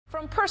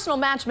From personal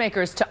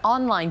matchmakers to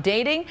online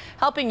dating,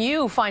 helping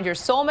you find your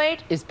soulmate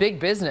is big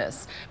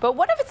business. But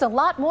what if it's a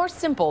lot more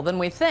simple than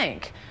we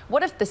think?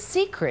 What if the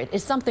secret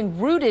is something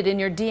rooted in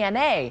your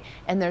DNA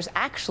and there's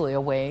actually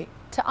a way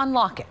to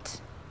unlock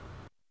it?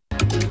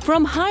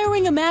 From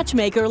hiring a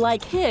matchmaker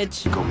like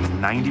Hitch, Go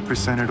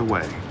 90% of the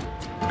way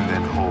and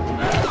then hold.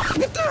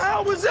 What the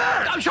hell was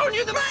that? I'm showing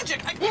you the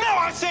magic. No,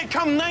 I said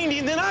come 90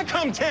 and then I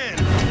come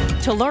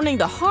 10. to learning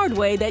the hard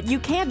way that you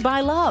can't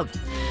buy love.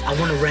 I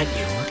want to rent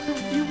you.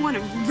 You want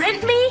to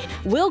rent me?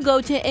 We'll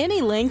go to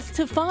any lengths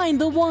to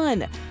find the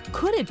one.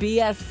 Could it be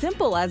as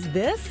simple as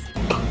this?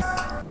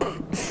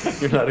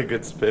 You're not a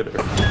good spitter.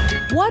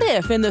 What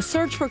if in the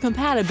search for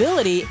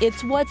compatibility,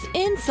 it's what's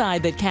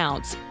inside that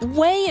counts,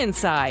 way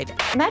inside?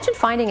 Imagine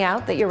finding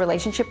out that your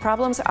relationship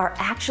problems are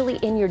actually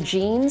in your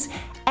genes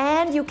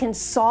and you can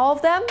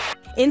solve them.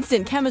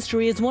 Instant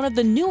Chemistry is one of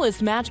the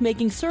newest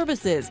matchmaking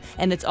services,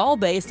 and it's all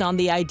based on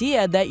the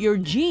idea that your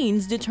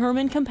genes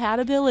determine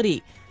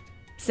compatibility.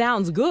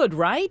 Sounds good,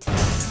 right?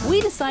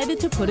 We decided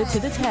to put it to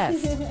the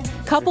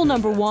test. Couple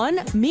number one,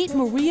 meet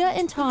Maria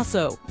and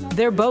Tasso.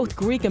 They're both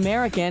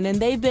Greek-American and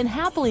they've been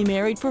happily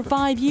married for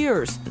 5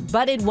 years.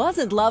 But it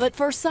wasn't love at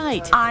first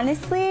sight.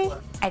 Honestly,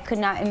 I could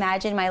not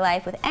imagine my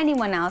life with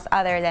anyone else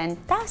other than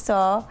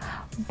Tasso.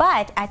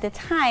 But at the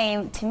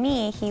time, to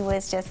me, he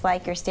was just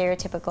like your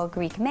stereotypical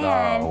Greek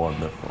man. Oh,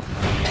 wonderful.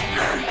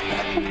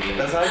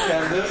 That's how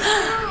Candace.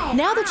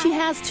 Now that she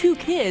has 2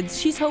 kids,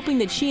 she's hoping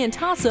that she and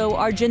Tasso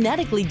are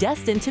genetically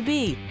destined to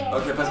be.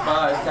 Okay, press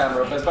by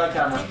camera, press by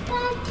camera.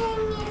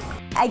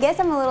 I guess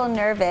I'm a little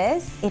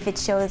nervous if it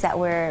shows that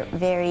we're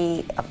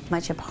very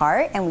much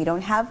apart and we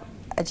don't have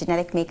a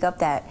genetic makeup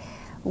that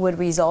would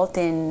result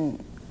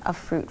in a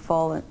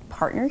fruitful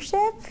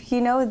partnership, you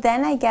know,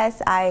 then I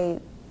guess I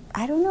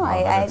don't know,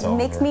 it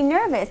makes me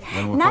nervous.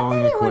 Not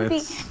that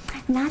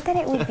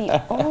it would be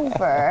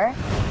over.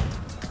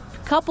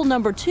 Couple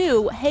number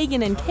 2,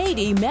 Hagen and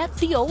Katie, met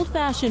the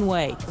old-fashioned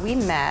way. We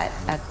met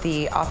at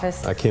the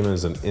office. I came in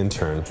as an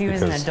intern. He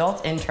was an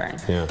adult intern.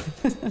 Yeah.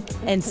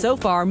 And so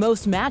far,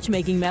 most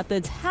matchmaking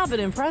methods haven't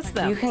impressed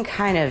them. You can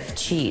kind of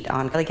cheat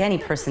on like any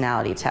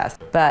personality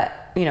test,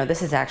 but you know,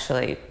 this is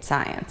actually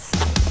science.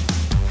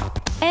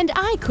 And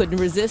I couldn't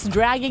resist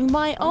dragging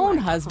my own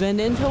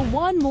husband into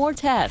one more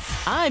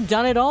test. I've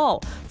done it all,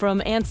 from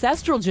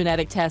ancestral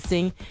genetic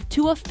testing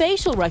to a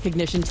facial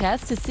recognition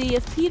test to see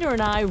if Peter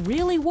and I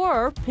really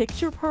were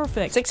picture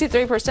perfect.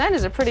 63%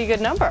 is a pretty good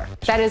number.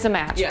 That is a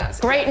match. Yes.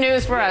 Great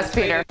news for us,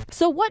 Peter.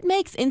 So what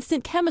makes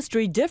Instant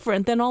Chemistry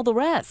different than all the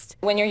rest?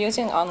 When you're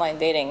using online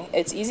dating,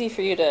 it's easy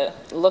for you to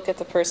look at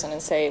the person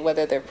and say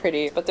whether they're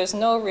pretty, but there's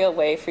no real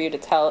way for you to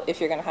tell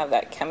if you're going to have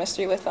that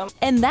chemistry with them.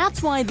 And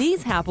that's why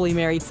these happily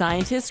married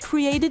scientists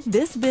created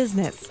this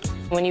business.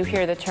 When you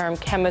hear the term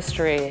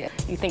chemistry,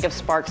 you think of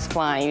sparks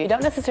flying. You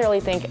don't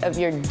necessarily think of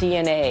your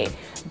DNA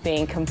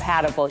being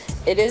compatible.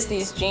 It is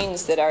these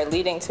genes that are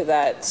leading to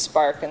that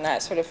spark and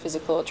that sort of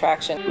physical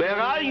attraction. Where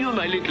are you,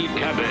 my little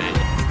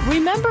cabbage?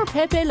 Remember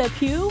Pepe Le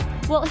Pew?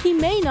 Well, he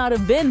may not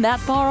have been that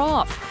far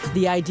off.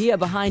 The idea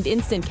behind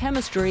Instant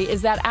Chemistry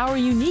is that our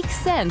unique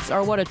scents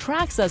are what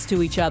attracts us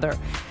to each other.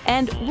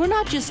 And we're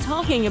not just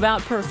talking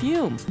about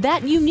perfume.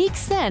 That unique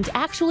scent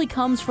actually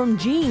comes from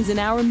genes in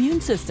our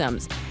immune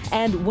systems.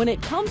 And when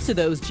it comes to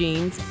those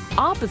genes,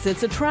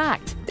 opposites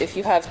attract. If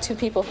you have 2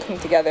 people come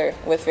together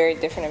with very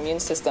different immune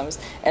systems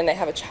and they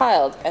have a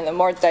child, and the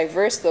more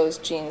diverse those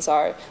genes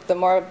are, the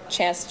more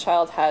chance the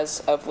child has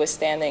of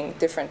withstanding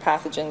different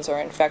pathogens or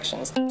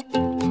infections.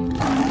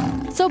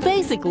 So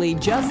basically,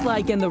 just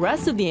like in the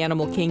rest of the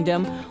animal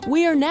kingdom,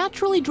 we are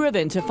naturally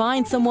driven to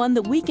find someone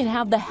that we can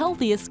have the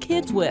healthiest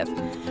kids with.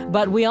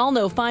 But we all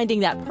know finding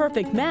that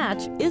perfect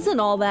match isn't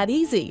all that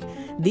easy.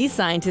 These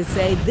scientists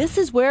say this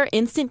is where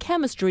Instant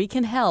Chemistry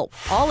can help.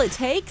 All it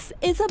takes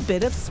is a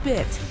bit of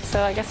spit.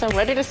 So I guess I'm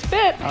ready to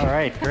spit. All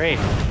right, great.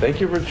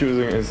 Thank you for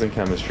choosing Instant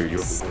Chemistry.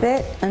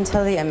 Spit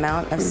until the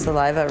amount of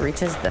saliva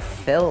reaches the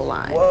fill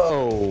line.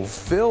 Whoa,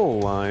 fill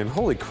line.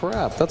 Holy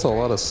crap, that's a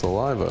lot of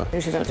saliva. I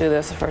usually don't do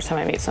this the first time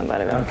I meet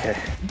somebody. Okay.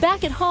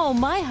 Back at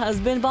home, my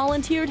husband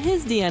volunteered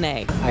his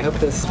DNA. I hope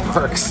this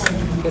works.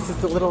 Guess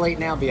it's a little late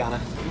now, Bianna.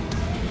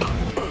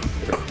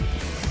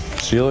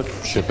 Seal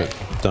it, ship it.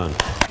 Done.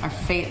 Our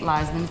fate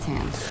lies in its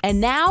hands. And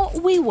now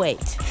we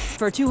wait.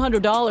 For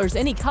 $200,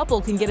 any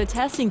couple can get a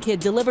testing kit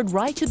delivered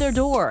right to their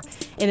door.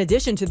 In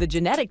addition to the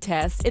genetic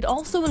test, it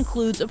also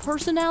includes a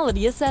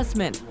personality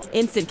assessment.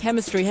 Instant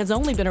Chemistry has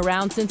only been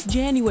around since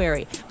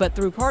January, but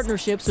through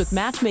partnerships with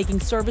matchmaking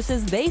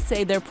services, they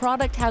say their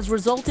product has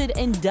resulted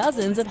in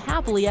dozens of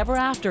happily ever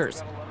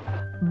afters.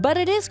 But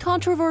it is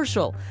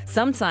controversial.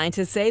 Some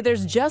scientists say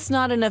there's just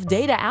not enough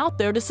data out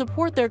there to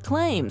support their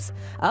claims.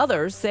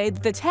 Others say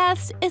that the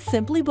test is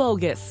simply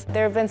bogus.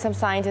 There have been some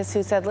scientists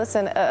who said,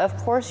 listen, of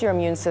course your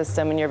immune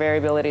system and your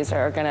variabilities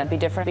are going to be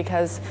different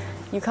because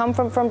you come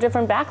from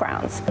different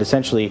backgrounds.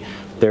 Essentially,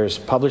 there's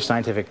published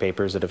scientific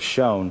papers that have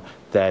shown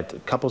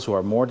that couples who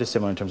are more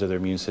dissimilar in terms of their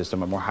immune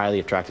system are more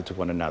highly attracted to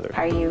one another.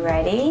 Are you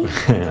ready?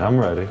 Yeah, I'm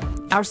ready.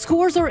 Our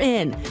scores are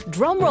in.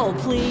 Drum roll,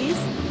 please.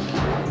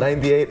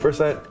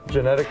 98%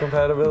 genetic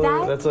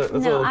compatibility? That's a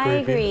little I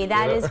creepy. agree.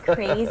 That is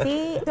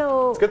crazy.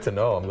 So It's good to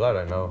know. I'm glad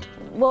I know.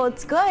 well,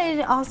 it's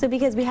good also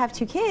because we have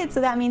 2 kids,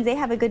 so that means they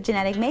have a good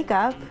genetic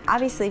makeup.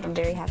 Obviously, I'm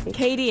very happy.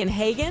 Katie and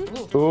Hagen?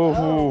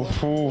 Ooh.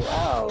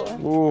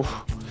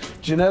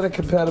 Genetic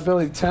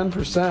compatibility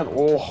 10%.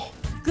 Oh.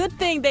 Good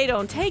thing they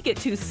don't take it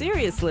too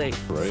seriously.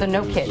 Right. So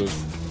no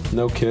kids.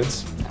 No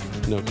kids?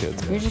 No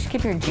kids. You just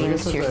keep your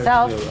genes to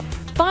yourself.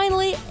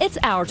 Finally, it's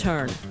our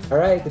turn. All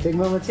right, the big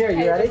moment's here.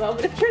 You ready? The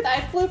moment of truth.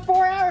 I flew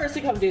 4 hours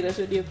to come do this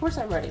with you. Of course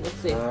I'm ready. Let's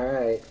see. All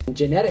right.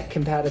 Genetic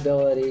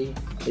compatibility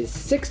is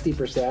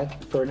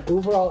 60% for an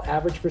overall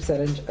average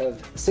percentage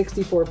of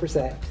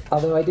 64%.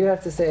 Although I do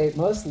have to say,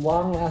 most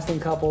long-lasting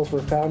couples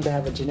were found to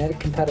have a genetic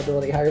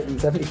compatibility higher than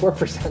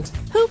 74%.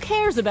 Who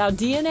cares about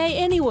DNA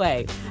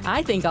anyway?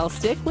 I think I'll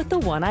stick with the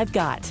one I've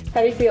got.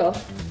 How do you feel?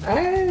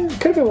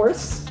 Could have been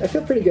worse. I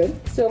feel pretty good.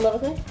 Still in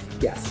love with me?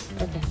 Yes.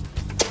 Okay.